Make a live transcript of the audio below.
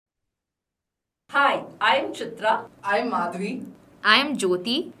Hi, I'm Chitra. I'm Madhuri. I am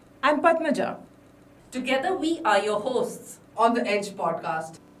Jyoti. I'm Padmaja. Together, we are your hosts On the Edge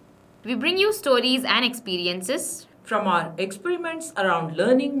podcast. We bring you stories and experiences. From our experiments around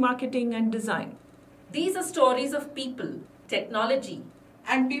learning, marketing, and design. These are stories of people, technology,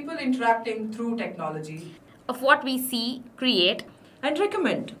 And people interacting through technology. Of what we see, create, And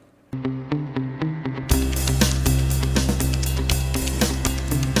recommend.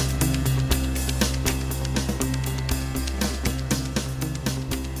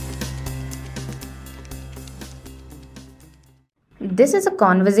 This is a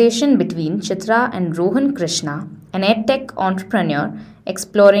conversation between Chitra and Rohan Krishna, an edtech entrepreneur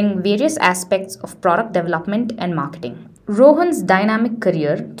exploring various aspects of product development and marketing. Rohan's dynamic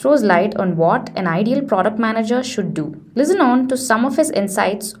career throws light on what an ideal product manager should do. Listen on to some of his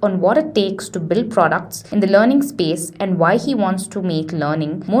insights on what it takes to build products in the learning space and why he wants to make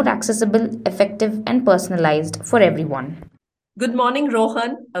learning more accessible, effective, and personalized for everyone. Good morning,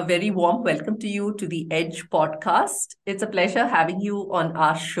 Rohan. A very warm welcome to you to the Edge podcast. It's a pleasure having you on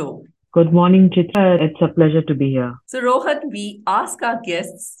our show. Good morning, Chitra. It's a pleasure to be here. So, Rohan, we ask our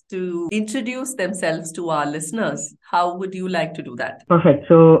guests to introduce themselves to our listeners. How would you like to do that? Perfect.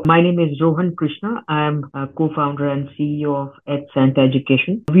 So my name is Rohan Krishna. I am a co-founder and CEO of EdSant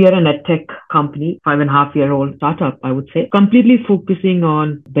Education. We are an edtech company, 5.5-year-old startup, I would say, completely focusing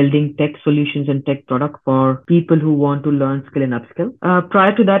on building tech solutions and tech product for people who want to learn, skill and upskill.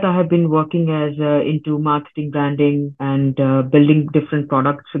 Prior to that, I have been working as into marketing, branding, and building different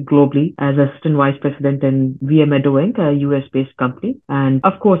products globally as assistant vice president in VM Edo Inc., a US-based company. And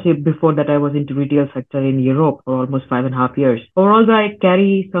of course, before that, I was into retail sector in Europe for almost 5.5 years. Overall, I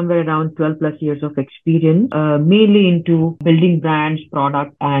carry somewhere around 12 plus years of experience, mainly into building brands,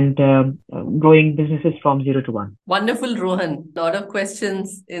 product, and growing businesses from 0 to 1. Wonderful, Rohan. A lot of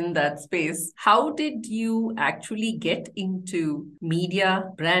questions in that space. How did you actually get into media,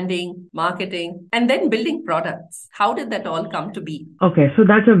 branding, marketing, and then building products? How did that all come to be? Okay, so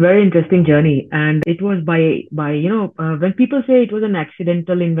that's a very interesting journey, and it was by when people say it was an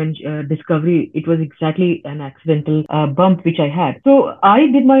accidental discovery, it was exactly an accidental bump which I had. So I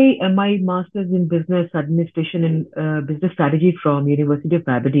did my master's in business administration and business strategy from University of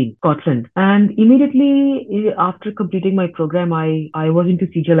Aberdeen, Scotland, and immediately after completing my program, I was into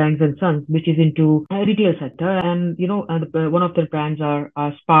CJ Langs and Sons, which is into retail sector, and one of their brands are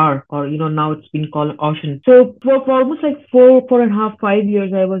Spar, or now it's been called Ocean. So for almost like 4.5, 5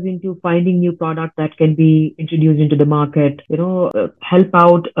 years, I was into finding new product that can be introduced into the market, help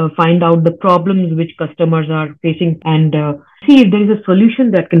out, find out the problems which customers are facing, and see if there is a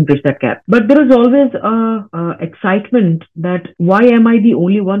solution that can bridge that gap. But there is always excitement that why am I the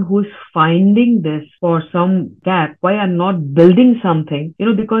only one who is finding this for some gap? Why I'm not building something?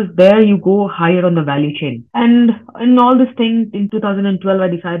 Because there you go higher on the value chain. And in all this thing, in 2012, I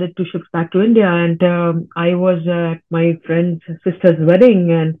decided to shift back to India, and I was at my friend's sister's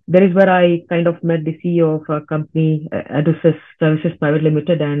wedding, and there is where I kind of met the CEO of a company, Edusys Services Private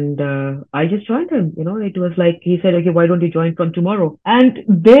Limited, and I just joined him. It was like he said, okay, why don't you join from tomorrow? And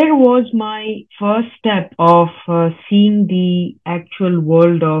there was my first step of seeing the actual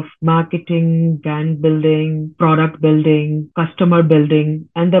world of marketing, brand building, product building, customer building,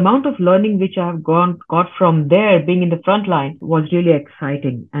 and the amount of learning which I have got from there, being in the front line, was really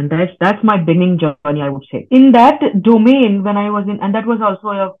exciting. And that's my beginning journey, I would say. In that domain, when I was in, and that was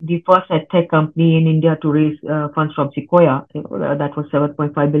also the first edtech company in India to raise funds from Sequoia. That was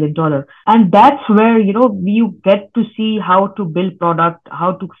 $7.5 billion. And that's where, you get to see how to build product,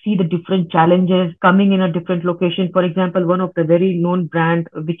 how to see the different challenges coming in a different location. For example, one of the very known brand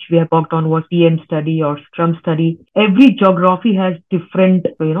which we have worked on was PM Study or Scrum Study. Every geography has different,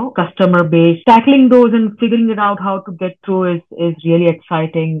 customer base. Tackling those and figuring it out how to get through is really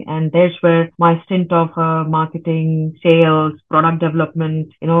exciting. And there's where my stint of marketing, sales, product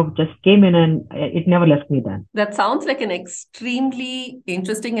development, just came in, and it never left me then. That sounds like an extremely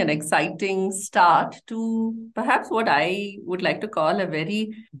interesting and exciting start to perhaps what I would like to call a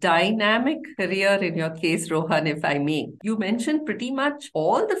very dynamic career in your case, Rohan, if I may. You mentioned pretty much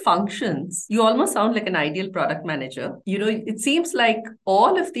all the functions. You almost sound like an ideal product manager. It seems like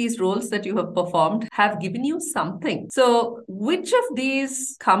all of these roles that you have performed have given you something. So which of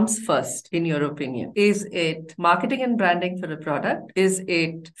these comes first, in your opinion? Is it marketing and branding for a product? Is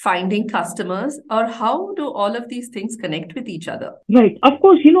it finding customers? Or how do all of these things connect with each other? Right. Of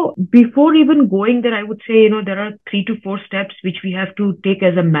course, before even going there, I would say, there are 3 to 4 4 steps which we have to take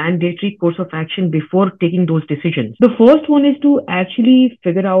as a mandatory course of action before taking those decisions. The first one is to actually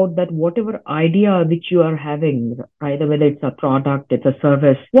figure out that whatever idea which you are having, either whether it's a product, it's a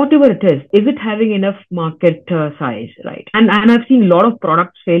service, whatever it is it having enough market size, right? And I've seen a lot of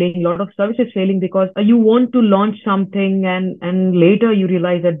products failing, a lot of services failing because you want to launch something and later you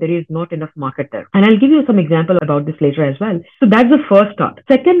realize that there is not enough market there. And I'll give you some example about this later as well. So that's the first start.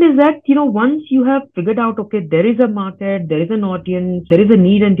 Second is that, once you have figured out, okay, there is a market, there is an audience, there is a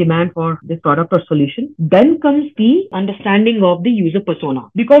need and demand for this product or solution, then comes the understanding of the user persona.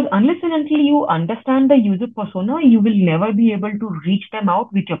 Because unless and until you understand the user persona, you will never be able to reach them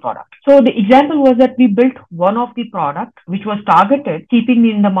out with your product. So the example was that we built one of the product which was targeted, keeping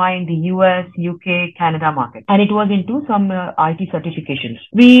in the mind the US, UK, Canada market. And it was into some IT certifications.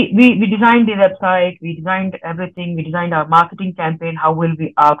 We designed the website, we designed everything, we designed our marketing campaign, how will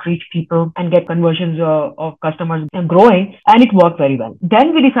we outreach people and get conversions of customers growing, and it worked very well.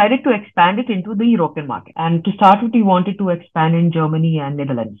 Then we decided to expand it into the European market. And to start with, we wanted to expand in Germany and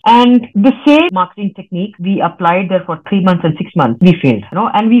Netherlands. And the same marketing technique, we applied there for 3 months and 6 months. We failed,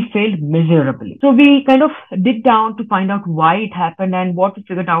 and we failed miserably. So we kind of dig down to find out why it happened, and what we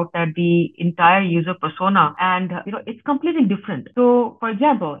figured out that the entire user persona and, it's completely different. So for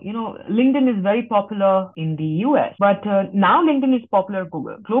example, LinkedIn is very popular in the US, but now LinkedIn is popular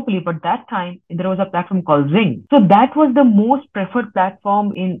globally. But that time there was a platform called Zing. So that was the most preferred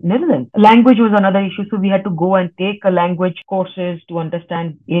platform in Netherlands. Language was another issue. So we had to go and take a language courses to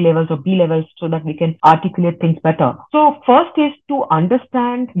understand A levels or B levels so that we can articulate things better. So first is to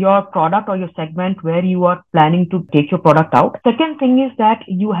understand your product or your segment where you are planning to take your product out. Second thing is that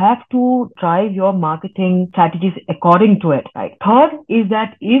you have to drive your marketing strategies according to it, right? Third is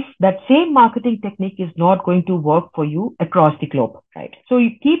that if that same marketing technique is not going to work for you across the globe, right? So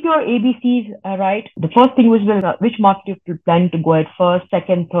you keep your ABCs right. The first thing was which market you plan to go at first,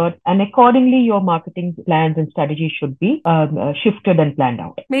 second, third, and accordingly your marketing plans and strategies should be shifted and planned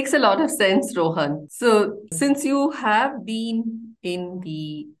out. Makes a lot of sense, Rohan. So since you have been in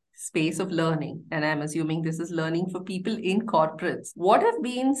the space of learning, and I'm assuming this is learning for people in corporates, what have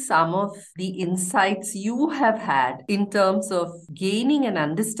been some of the insights you have had in terms of gaining an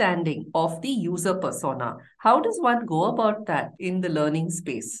understanding of the user persona? How does one go about that in the learning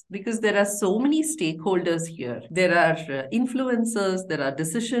space? Because there are so many stakeholders here. There are influencers, there are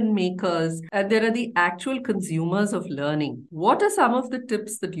decision makers, and there are the actual consumers of learning. What are some of the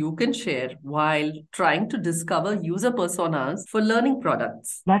tips that you can share while trying to discover user personas for learning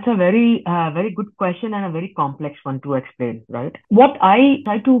products? That's a very good question and a very complex one to explain, right? What I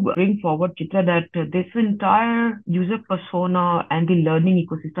try to bring forward, Chitra, that this entire user persona and the learning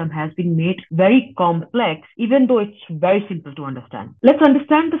ecosystem has been made very complex, even though it's very simple to understand. Let's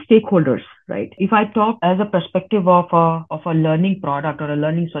understand the stakeholders, right? If I talk as a perspective of a learning product or a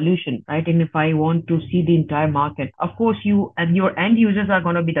learning solution, right? And if I want to see the entire market, of course, you and your end users are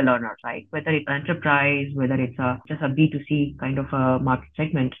going to be the learners, right? Whether it's enterprise, whether it's just a B2C kind of a market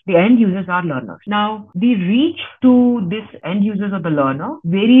segment, the end users are learners. Now, the reach to this end users of the learner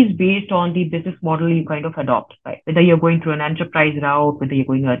varies based on the business model you kind of adopt, right? Whether you're going through an enterprise route, whether you're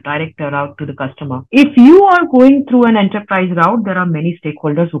going a direct route to the customer. If you are going through an enterprise route, there are many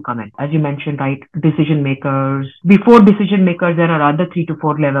stakeholders who come in. As you mentioned, right? Decision makers. Before decision makers, there are other 3 to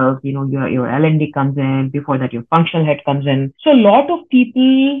 4 levels. Your L&D comes in. Before that, your functional head comes in. So a lot of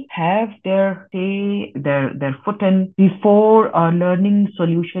people have their foot in before a learning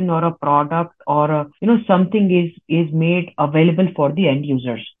solution or a product or something is made available for the end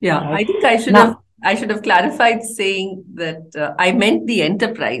users. Yeah, right? I think I should have clarified saying that I meant the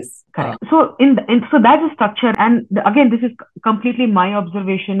enterprise. Correct. So so that's the structure. And again, this is completely my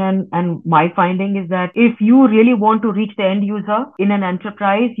observation and my finding is that if you really want to reach the end user in an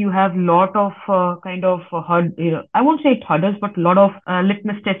enterprise, you have lot of I won't say hurdles, but a lot of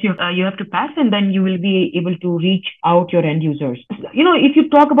litmus tests you have to pass, and then you will be able to reach out your end users. If you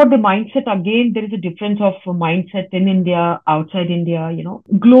talk about the mindset, again, there is a difference of mindset in India, outside India.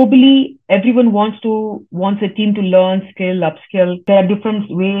 Globally, everyone wants a team to learn, skill, upskill. There are different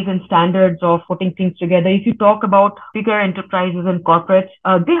ways and standards of putting things together. If you talk about bigger enterprises and corporates,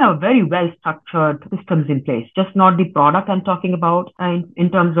 they have very well structured systems in place. Just not the product I'm talking about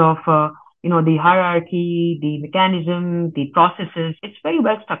in terms of the hierarchy, the mechanism, the processes. It's very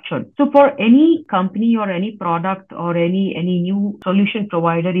well structured. So for any company or any product or any new solution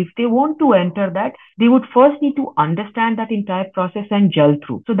provider, if they want to enter that, they would first need to understand that entire process and gel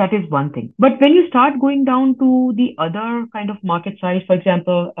through. So that is one thing. But when you start going down to the other kind of market size, for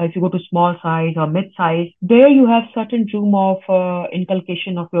example, if you go to small size or mid size, there you have certain room of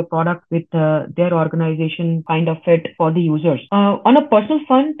inculcation of your product with their organization kind of fit for the users. On a personal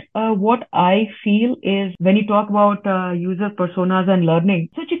front, what I feel is when you talk about user personas and learning.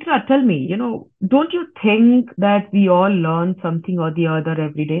 So Chitra, tell me, don't you think that we all learn something or the other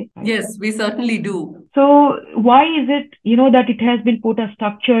every day? Yes, we certainly do. So why is it, that it has been put a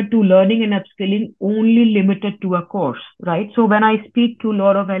structure to learning and upskilling only limited to a course, right? So when I speak to a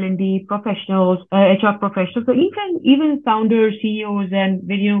lot of L&D professionals, HR professionals, so even founders, CEOs, and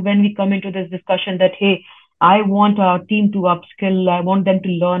when we come into this discussion that, hey, I want our team to upskill. I want them to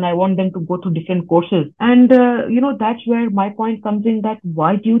learn. I want them to go to different courses. And, that's where my point comes in, that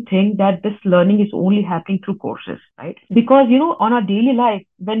why do you think that this learning is only happening through courses, right? Because, on our daily life,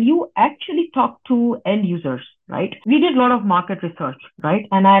 when you actually talk to end users, right? We did a lot of market research, right?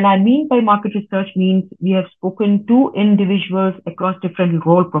 And I mean by market research means we have spoken to individuals across different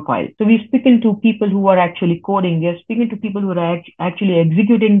role profiles. So we've spoken to people who are actually coding. We are speaking to people who are actually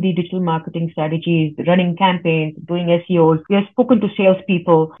executing the digital marketing strategies, running campaigns, doing SEOs. We have spoken to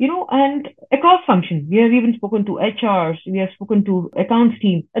salespeople, and across functions. We have even spoken to HRs. We have spoken to accounts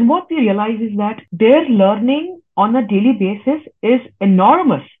team. And what we realize is that their learning on a daily basis is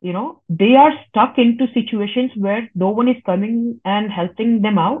enormous. They are stuck into situations where no one is coming and helping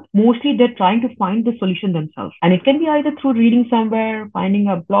them out. Mostly they're trying to find the solution themselves. And it can be either through reading somewhere, finding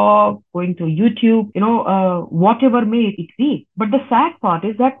a blog, going to YouTube, whatever may it be. But the sad part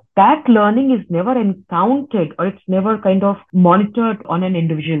is that learning is never encountered, or it's never kind of monitored on an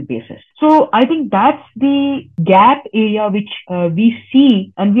individual basis. So I think that's the gap area which we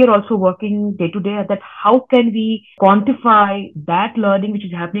see, and we are also working day to day at that. How can we quantify that learning which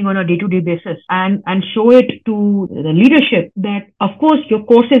is happening on a day-to-day basis and show it to the leadership that, of course, your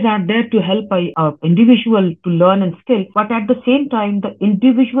courses are there to help an individual to learn and skill, but at the same time, the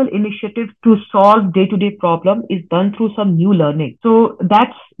individual initiative to solve day-to-day problem is done through some new learning. So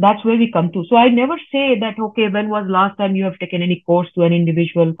that's where we come to. So I never say that, okay, when was last time you have taken any course to an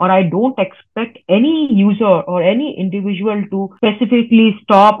individual, or I don't expect any user or any individual to specifically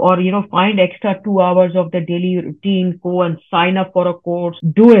stop or, find extra 2 hours of the daily routine, go and sign up for a course,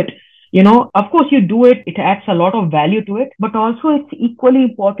 do it. Of course you do it, it adds a lot of value to it, but also it's equally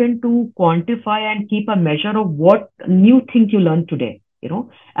important to quantify and keep a measure of what new thing you learned today.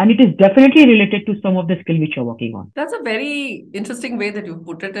 And it is definitely related to some of the skill which you're working on. That's a very interesting way that you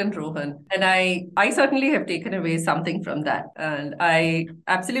put it in, Rohan. And I certainly have taken away something from that. And I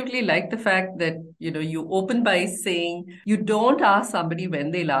absolutely like the fact that, you open by saying you don't ask somebody when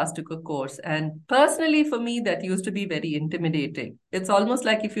they last took a course. And personally, for me, that used to be very intimidating. It's almost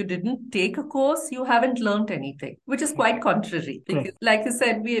like if you didn't take a course, you haven't learned anything, which is quite contrary. Because, like you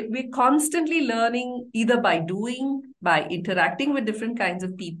said, we're constantly learning either by doing, by interacting with different kinds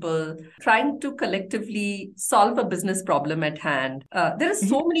of people, trying to collectively solve a business problem at hand. There are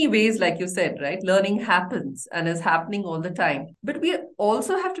so many ways, like you said, right? Learning happens and is happening all the time. But we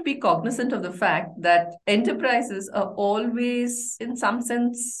also have to be cognizant of the fact that enterprises are always, in some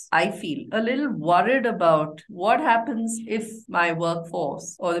sense, I feel, a little worried about what happens if my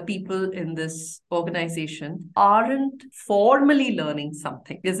workforce or the people in this organization aren't formally learning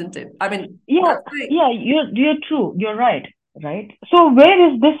something, isn't it? I mean, you're true. You're right. Right. So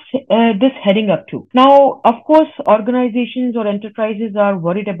where is this heading up to? Now, of course, organizations or enterprises are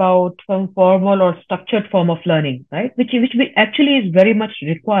worried about some formal or structured form of learning, right? Which actually is very much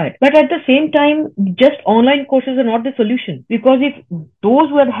required. But at the same time, just online courses are not the solution, because if those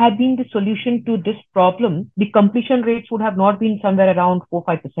had been the solution to this problem, the completion rates would have not been somewhere around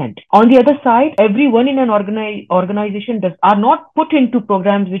 4-5%. On the other side, everyone in an organization are not put into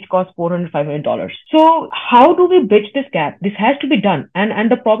programs which cost $400-500. So how do we bridge this gap? This has to be done. And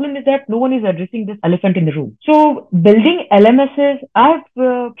the problem is that no one is addressing this elephant in the room. So building LMSs, I've,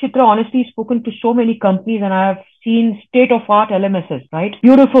 Chitra, honestly spoken to so many companies, and I've seen state-of-art LMSs, right?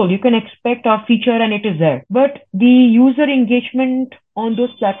 Beautiful. You can expect our feature and it is there. But the user engagement on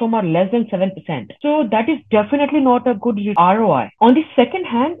those platforms are less than 7%. So that is definitely not a good ROI. On the second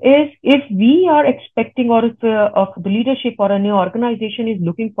hand is, if we are expecting, or if the leadership or a new organization is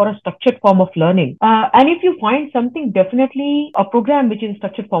looking for a structured form of learning, and if you find something, definitely a program which is a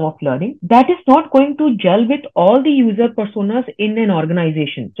structured form of learning, that is not going to gel with all the user personas in an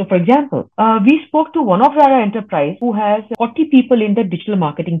organization. So for example, we spoke to one of our enterprise enterprise who has 40 people in the digital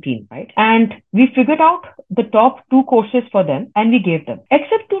marketing team, right? And we figured out the top 2 courses for them and we gave them.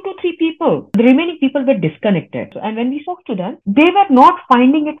 Except 2 to 3 people. The remaining people were disconnected. And when we talked to them, they were not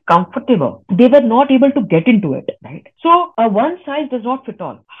finding it comfortable. They were not able to get into it, right? So one size does not fit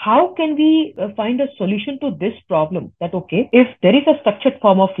all. How can we find a solution to this problem? That, okay, if there is a structured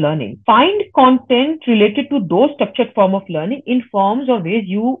form of learning, find content related to those structured form of learning in forms or ways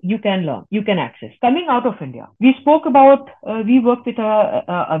you can learn, you can access. Coming out of India, we spoke about, we worked with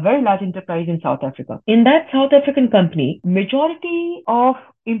a very large enterprise in South Africa. In that South African company, majority of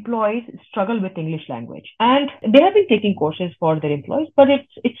employees struggle with English language, and they have been taking courses for their employees, but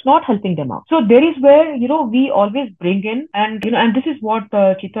it's not helping them out. So there is where, we always bring in, and and this is what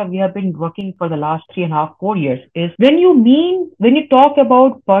Chitra, we have been working for the last 3.5, 4 years, is when you talk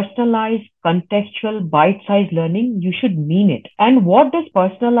about personalized, contextual, bite-sized learning, you should mean it. And what does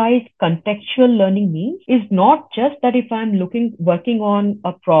personalized, contextual learning mean is not just that if I'm working on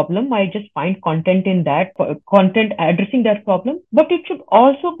a problem, I just find content in that content addressing that problem, but it should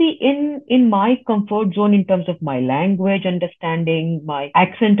also be in my comfort zone in terms of my language understanding, my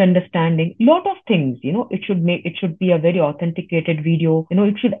accent understanding, lot of things. It should be a very authenticated video.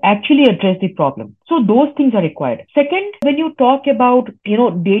 It should actually address the problem. So those things are required. Second, when you talk about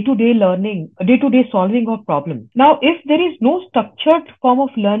day-to-day learning, day-to-day solving of problems. Now, if there is no structured form of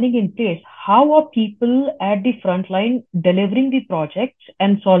learning in place, how are people at the front line delivering the projects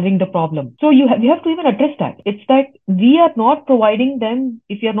and solving the problem? So you have to even address that. It's that we are not providing them,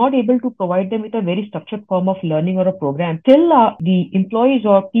 if you are not able to provide them with a very structured form of learning or a program, till the employees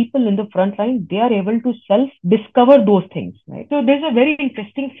or people in the front line, they are able to self-discover those things, right? So there's a very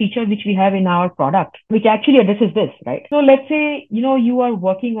interesting feature which we have in our product, which actually addresses this, right? So let's say, you are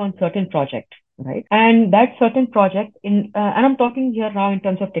working on certain project, right? And that certain project and I'm talking here now in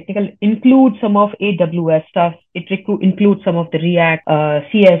terms of technical, includes some of AWS stuff. It includes some of the React,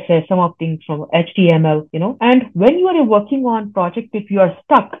 CSS, some of things from HTML, and when you are working on project, if you are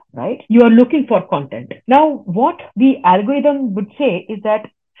stuck, right, you are looking for content. Now, what the algorithm would say is that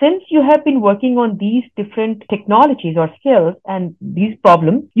since you have been working on these different technologies or skills and these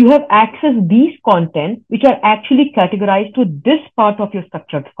problems, you have accessed these content which are actually categorized to this part of your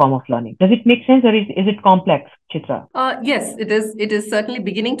structured form of learning. Does it make sense, or is it complex, Chitra? Yes, it is. It is certainly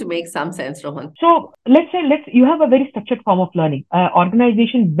beginning to make some sense, Rohan. So let's say you have a very structured form of learning.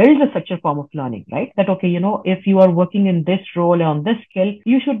 Organization builds a structured form of learning, right? That, okay, if you are working in this role on this skill,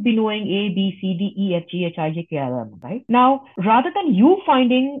 you should be knowing A, B, C, D, E, F, G, H, I, J, K, L, M, right? Now, rather than you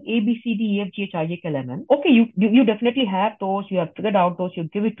finding A, B, C, D, E, F, G, H, I, J, K, L, M, N, okay, you definitely have those, you have figured out those, you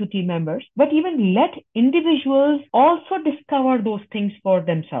give it to team members, but even let individuals also discover those things for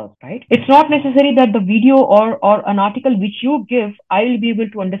themselves, right? It's not necessary that the video or an article which you give, I will be able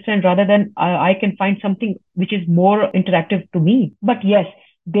to understand, rather than I can find something which is more interactive to me. But yes,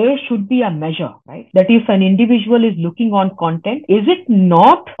 there should be a measure, right? That if an individual is looking on content, is it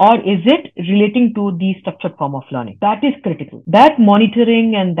not, or is it relating to the structured form of learning? That is critical. That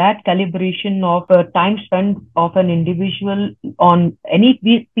monitoring and that calibration of time spent of an individual on any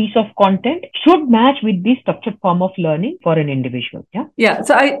piece of content should match with the structured form of learning for an individual. Yeah.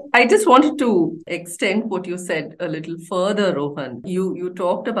 So I just wanted to extend what you said a little further, Rohan. You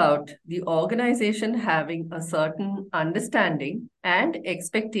talked about the organization having a certain understanding and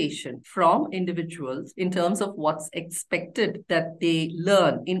expectation from individuals in terms of what's expected that they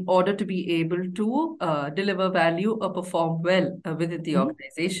learn in order to be able to deliver value or perform well within the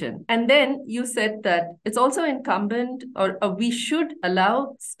organization. And then you said that it's also incumbent, or we should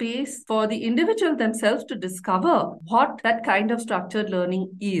allow space for the individual themselves to discover what that kind of structured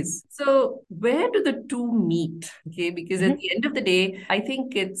learning is. So where do the two meet? Okay, because at the end of the day, I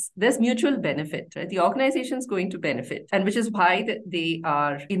think there's mutual benefit, right? The organization is going to benefit, and which is why they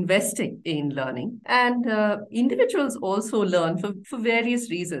are investing in learning. And individuals also learn for various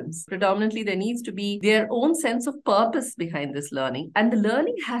reasons. Predominantly, there needs to be their own sense of purpose behind this learning. And the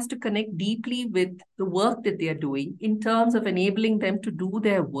learning has to connect deeply with the work that they are doing in terms of enabling them to do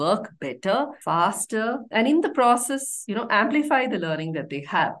their work better, faster, and in the process, amplify the learning that they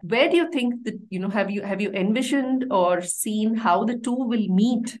have. Where do you think that, have you envisioned or seen how the two will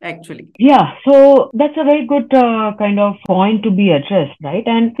meet actually? Yeah, so that's a very good kind of point to be addressed, right?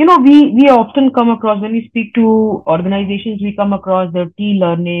 And we often come across, when we speak to organizations, we come across the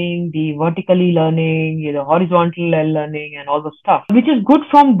T-learning, the vertical e-learning, horizontal learning, and all the stuff, which is good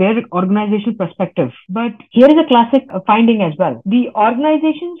from their organizational perspective. But here is a classic finding as well. The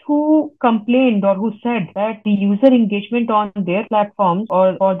organizations who complained or who said that the user engagement on their platforms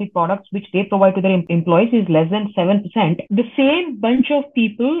or for the products which they provide to their employees is less than 7%, the same bunch of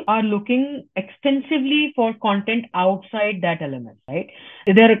people are looking extensively for content outside that element, right?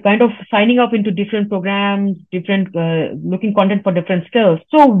 They're kind of signing up into different programs, looking content for different skills.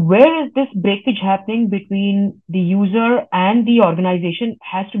 So where is this breakage happening between the user and the organization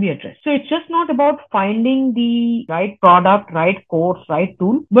has to be addressed. So it's just not about finding the right product, right course, right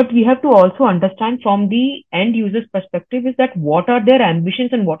tool, but we have to also understand from the end user's perspective is that what are their ambitions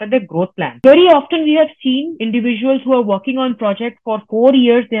and what are their growth plans. Very often we have seen individuals who are working on projects for 4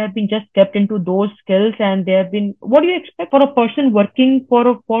 years, they have been just stepped into those skills, and they have been, what do you expect for a person working for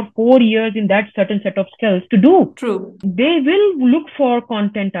 4 years in that certain set of skills to do? True. They will look for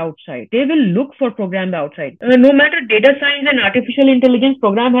content outside. They will look for programs outside. No matter data science and artificial intelligence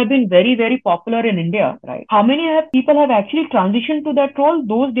program have been very, very popular in India, right? How many people have actually transitioned to that role?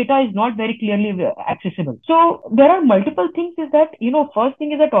 Those data is not very clearly accessible. So there are multiple things is that, first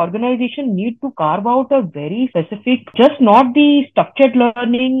thing is that organization need to carve out a very specific, just not the structured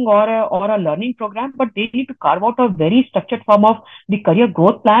learning or a learning program, but they need to carve out a very structured form of the career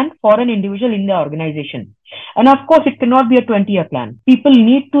growth plan for an individual in the organization. And of course, it cannot be a 20-year plan. People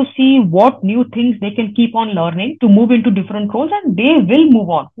need to see what new things they can keep on learning to move into different roles, and they will move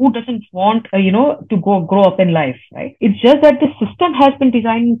on. Who doesn't want, to grow up in life, right? It's just that the system has been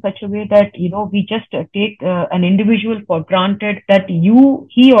designed in such a way that, we just take an individual for granted that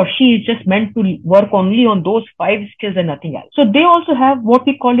he or she is just meant to work only on those 5 skills and nothing else. So they also have what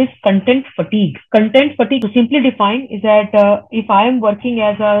we call is content fatigue. Content fatigue, to simply define, is that if I am working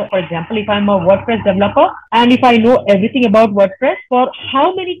for example, if I'm a WordPress developer, and if I know everything about WordPress, for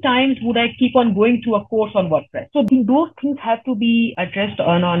how many times would I keep on going to a course on WordPress? So those things have to be addressed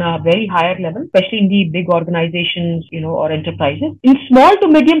on a very higher level, especially in the big organizations, or enterprises. In small to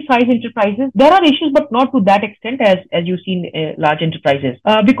medium-sized enterprises, there are issues, but not to that extent as you see in large enterprises.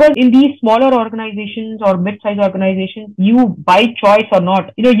 Because in these smaller organizations or mid-sized organizations, you, by choice or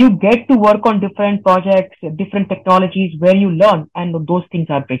not, you get to work on different projects, different technologies where you learn, and those things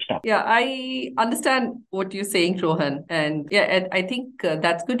are bridged up. Yeah, I understand what you're saying, Rohan. And I think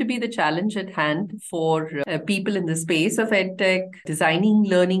that's going to be the challenge at hand for people in the space of EdTech, designing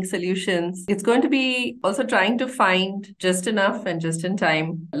learning solutions. It's going to be also trying to find just enough and just in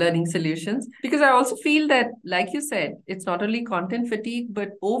time learning solutions. Because I also feel that, like you said, it's not only content fatigue,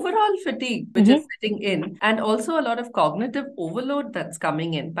 but overall fatigue, which is setting in, and also a lot of cognitive overload that's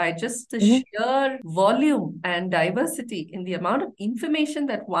coming in by just the sheer volume and diversity in the amount of information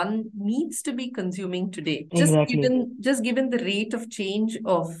that one needs to be consuming today. Exactly. Just given the rate of change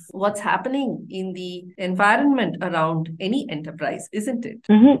of what's happening in the environment around any enterprise, isn't it?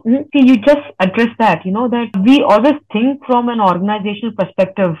 See, you just addressed that, that we always think from an organizational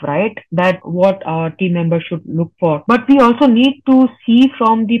perspective, right, that what our team members should look for. But we also need to see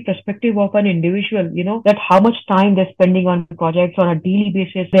from the perspective of an individual, that how much time they're spending on projects on a daily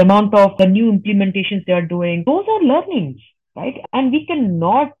basis, the amount of the new implementations they are doing. Those are learnings. Right? And we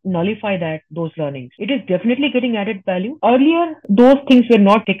cannot nullify those learnings. It is definitely getting added value. Earlier, those things were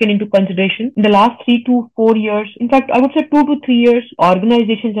not taken into consideration. In the last 3 to 4 years, in fact, I would say 2 to 3 years,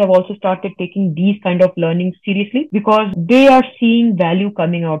 organizations have also started taking these kind of learnings seriously because they are seeing value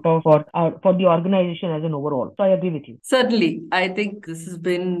coming out of for the organization as an overall. So I agree with you. Certainly. I think this has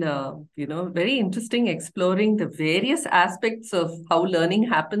been, very interesting exploring the various aspects of how learning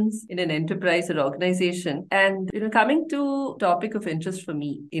happens in an enterprise or organization. And, coming to topic of interest for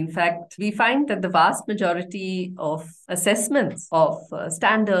me. In fact, we find that the vast majority of assessments of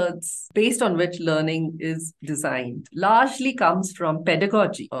standards based on which learning is designed largely comes from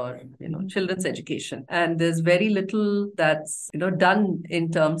pedagogy or, children's education. And there's very little that's, done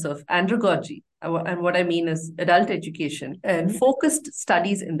in terms of andragogy. And what I mean is adult education and focused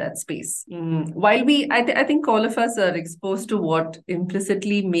studies in that space. While I think all of us are exposed to what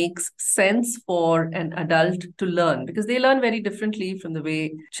implicitly makes sense for an adult to learn, because they learn very differently from the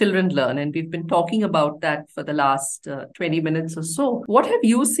way children learn. And we've been talking about that for the last 20 minutes or so. What have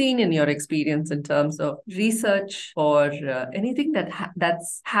you seen in your experience in terms of research or anything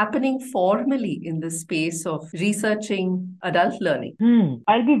that's happening formally in the space of researching adult learning?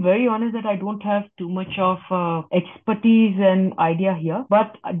 I'll be very honest that I don't have have too much of expertise and idea here,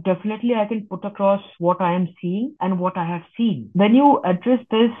 but definitely I can put across what I am seeing and what I have seen. When you address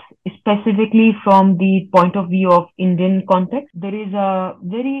this specifically from the point of view of Indian context, there is a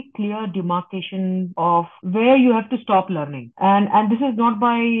very clear demarcation of where you have to stop learning, and this is not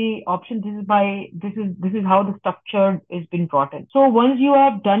by option. This is how the structure is being brought in. So once you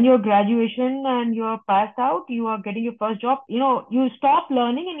have done your graduation and you are passed out, you are getting your first job. You stop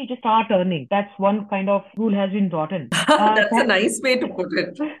learning and you just start earning. That's one kind of rule has been brought in. That's a nice way to put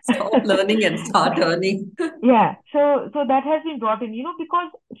it. Stop learning and start earning. Yeah, so that has been brought in,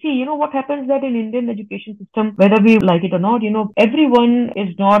 because see, what happens that in Indian education system, whether we like it or not, everyone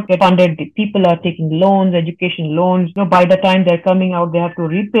is not get funded. People are taking loans, education loans. By the time they're coming out, they have to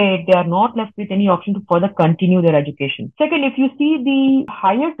repay it. They are not left with any option to further continue their education. Second, if you see the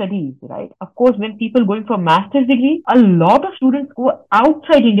higher studies, right? Of course, when people going for master's degree, a lot of students go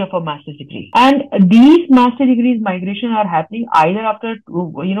outside India for master's degree, and these master's degrees migration are happening either after,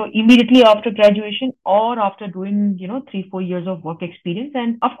 immediately after graduation or after doing, 3-4 years of work experience.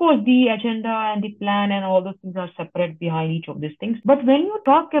 And of course, the agenda and the plan and all those things are separate behind each of these things. But when you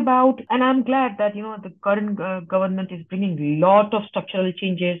talk about, and I'm glad that, the current government is bringing a lot of structural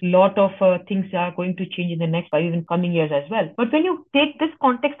changes, lot of things are going to change in the next 5 even coming years as well. But when you take this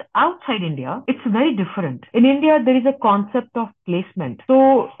context outside India, it's very different. In India, there is a concept of placement.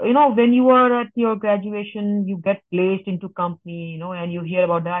 So, when you are at your graduation, you get placed into company, and you hear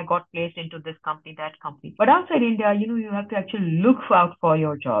about that, I got placed into this company, that company. But outside India, you have to actually look out for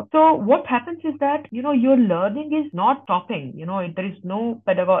your job. So what happens is that, your learning is not stopping. There is no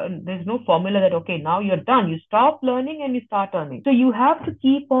there's no formula that, okay, now you're done. You stop learning and you start earning. So you have to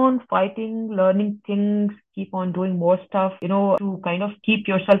keep on fighting, learning things, keep on doing more stuff, to kind of keep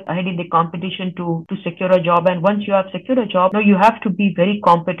yourself ahead in the competition to secure a job. And once you have secured a job, now you have to be very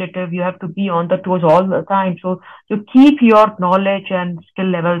competitive. You have to be on the toes all the time. So you keep your knowledge and skill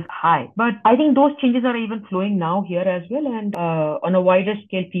levels high. But I think those changes are even flowing now here as well. And on a wider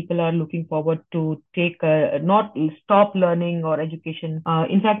scale, people are looking forward to take not stop learning or education.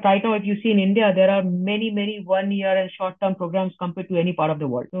 In fact, right now, if you see in India, there are many 1-year and short-term programs compared to any part of the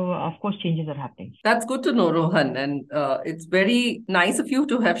world. So of course, changes are happening. That's good to know, Rohan, and it's very nice of you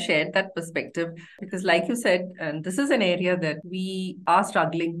to have shared that perspective, because like you said, and this is an area that we are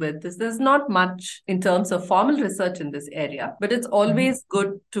struggling with, there's not much in terms of formal research in this area, but it's always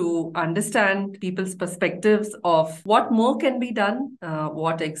good to understand people's perspectives of what more can be done,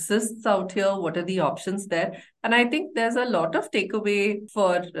 what exists out here, what are the options there. And I think there's a lot of takeaway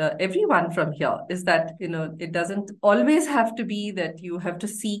for everyone from here is that, it doesn't always have to be that you have to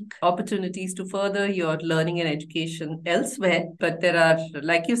seek opportunities to further your learning and education elsewhere. But there are,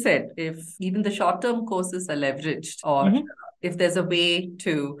 like you said, if even the short-term courses are leveraged, or if there's a way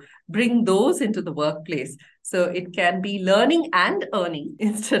to bring those into the workplace, so it can be learning and earning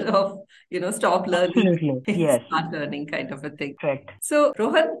instead of, stop learning, yes, start learning kind of a thing. Correct. So,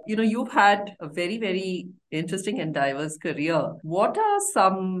 Rohan, you've had a very, very interesting and diverse career. What are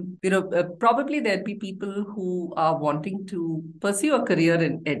some, probably there'd be people who are wanting to pursue a career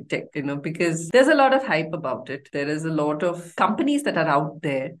in EdTech, because there's a lot of hype about it. There is a lot of companies that are out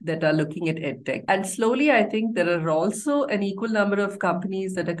there that are looking at EdTech. And slowly, I think there are also an equal number of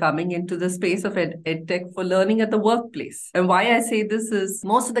companies that are coming into the space of EdTech for learning at the workplace. And why I say this is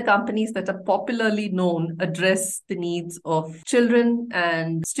most of the companies that are popularly known address the needs of children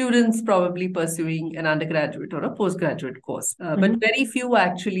and students probably pursuing an undergraduate or a postgraduate course. But very few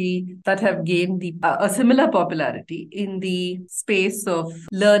actually that have gained a similar popularity in the space of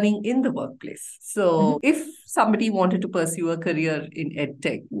learning in the workplace. So if somebody wanted to pursue a career in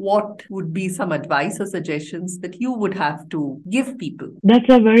EdTech, what would be some advice or suggestions that you would have to give people? That's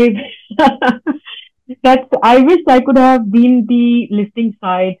a very... I wish I could have been the listing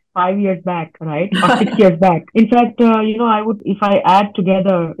side 5 years back, right? Or 6 years back. In fact, I would, if I add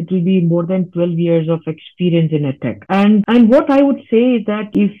together, it will be more than 12 years of experience in EdTech. And what I would say is that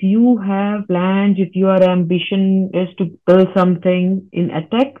if you have plans, if your ambition is to build something in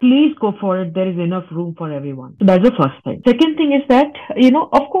EdTech, please go for it. There is enough room for everyone. So that's the first thing. Second thing is that,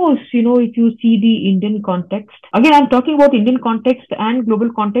 of course, if you see the Indian context, again, I'm talking about Indian context and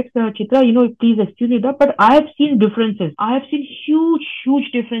global context, Chitra, please excuse me that, but I have seen differences. I have seen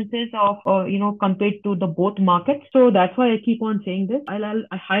huge differences differences of, compared to the both markets. So that's why I keep on saying this. I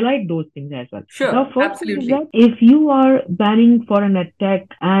highlight those things as well. Sure, The first thing is absolutely. that if you are planning for an edtech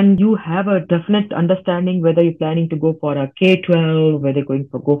and you have a definite understanding whether you're planning to go for a K-12, whether you're going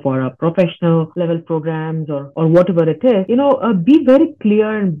to go for a professional level programs or whatever it is, be very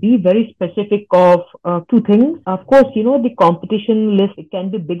clear and be very specific of two things. Of course, the competition list, it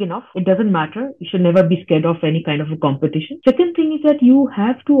can be big enough. It doesn't matter. You should never be scared of any kind of a competition. Second thing is that you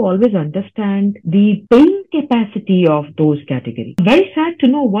have to always understand the paying capacity of those categories. Very sad to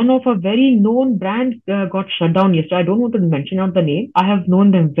know one of a very known brand got shut down yesterday. I don't want to mention out the name. I have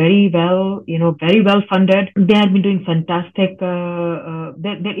known them very well, very well funded. They have been doing fantastic.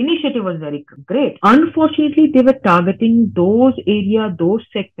 Their initiative was very great. Unfortunately, they were targeting those those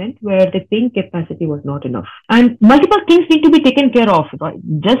segments where the paying capacity was not enough. And multiple things need to be taken care of, right?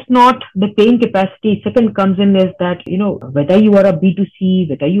 Just not the paying capacity. Second comes in is that, whether you are a B2C,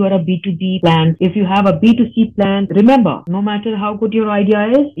 whether you are a B2B plan, if you have a B2C plan, remember, no matter how good your idea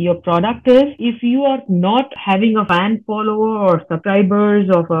is, your product is, if you are not having a fan follower or subscribers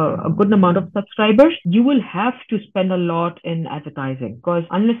of a good amount of subscribers, you will have to spend a lot in advertising, because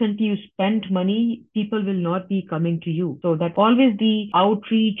unless until you spend money, people will not be coming to you. So that always the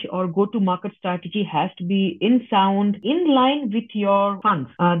outreach or go-to-market strategy has to be in line with your funds.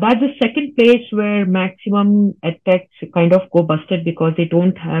 That's the second place where maximum edtechs kind of go busted, because they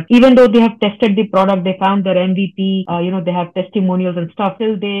don't have, even though they have tested the product, they found their MVP, they have testimonials and stuff,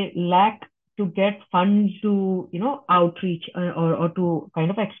 still they lack to get funds to, outreach or to kind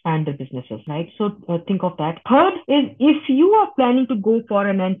of expand the businesses, right? So think of that. Third is, if you are planning to go for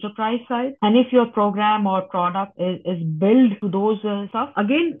an enterprise size, and if your program or product is built to those stuff,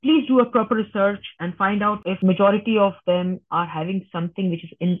 again, please do a proper research and find out if majority of them are having something which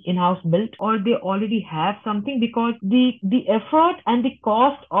is in-house built, or they already have something, because the effort and the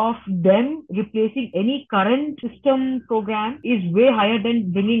cost of them replacing any current system program is way higher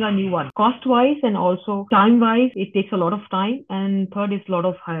than bringing a new one. Cost-wise and also time-wise, it takes a lot of time. And third is a lot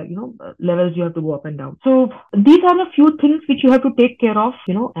of higher, levels you have to go up and down. So these are the few things which you have to take care of,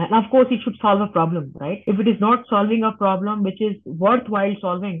 and of course it should solve a problem, right? If it is not solving a problem which is worthwhile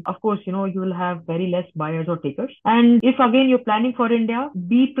solving, of course, you will have very less buyers or takers. And if again you're planning for India,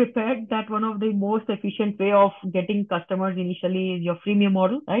 be prepared that one of the most efficient way of getting customers initially is your freemium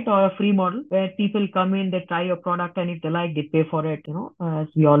model, right? Or a free model where people come in, they try your product, and if they like, they pay for it, as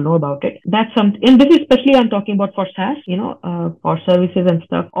we all know about it. That's something, and this especially I'm talking about for SaaS, for services and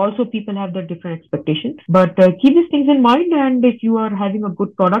stuff. Also, people have their different expectations, but keep these things in mind. And if you are having a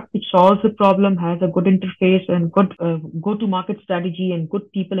good product which solves the problem, has a good interface and good go-to-market strategy and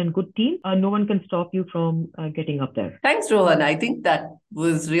good people and good team, no one can stop you from getting up there. Thanks, Rohan. I think that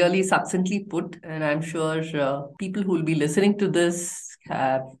was really succinctly put, and I'm sure people who will be listening to this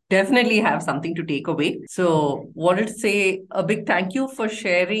definitely have something to take away. So wanted to say a big thank you for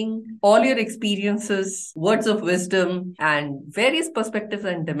sharing all your experiences, words of wisdom, and various perspectives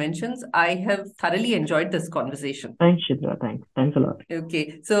and dimensions. I have thoroughly enjoyed this conversation. Thanks, Shidra. Thanks a lot.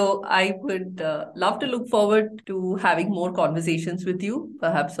 Okay, so I would love to look forward to having more conversations with you,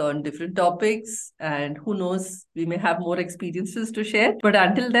 perhaps on different topics, and who knows, we may have more experiences to share. But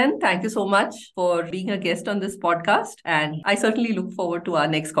until then, thank you so much for being a guest on this podcast, and I certainly look forward to our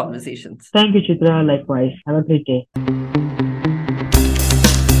next conversations. Thank you, Chitra. Likewise. Have a great day.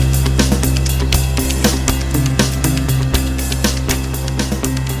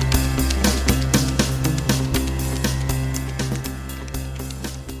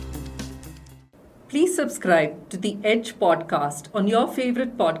 Please subscribe to the Edge podcast on your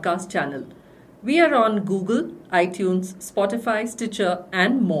favorite podcast channel. We are on Google, iTunes, Spotify, Stitcher,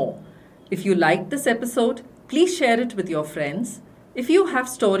 and more. If you liked this episode, please share it with your friends. If you have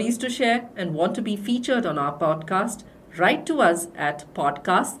stories to share and want to be featured on our podcast, write to us at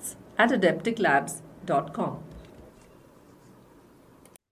podcasts@adepticlabs.com.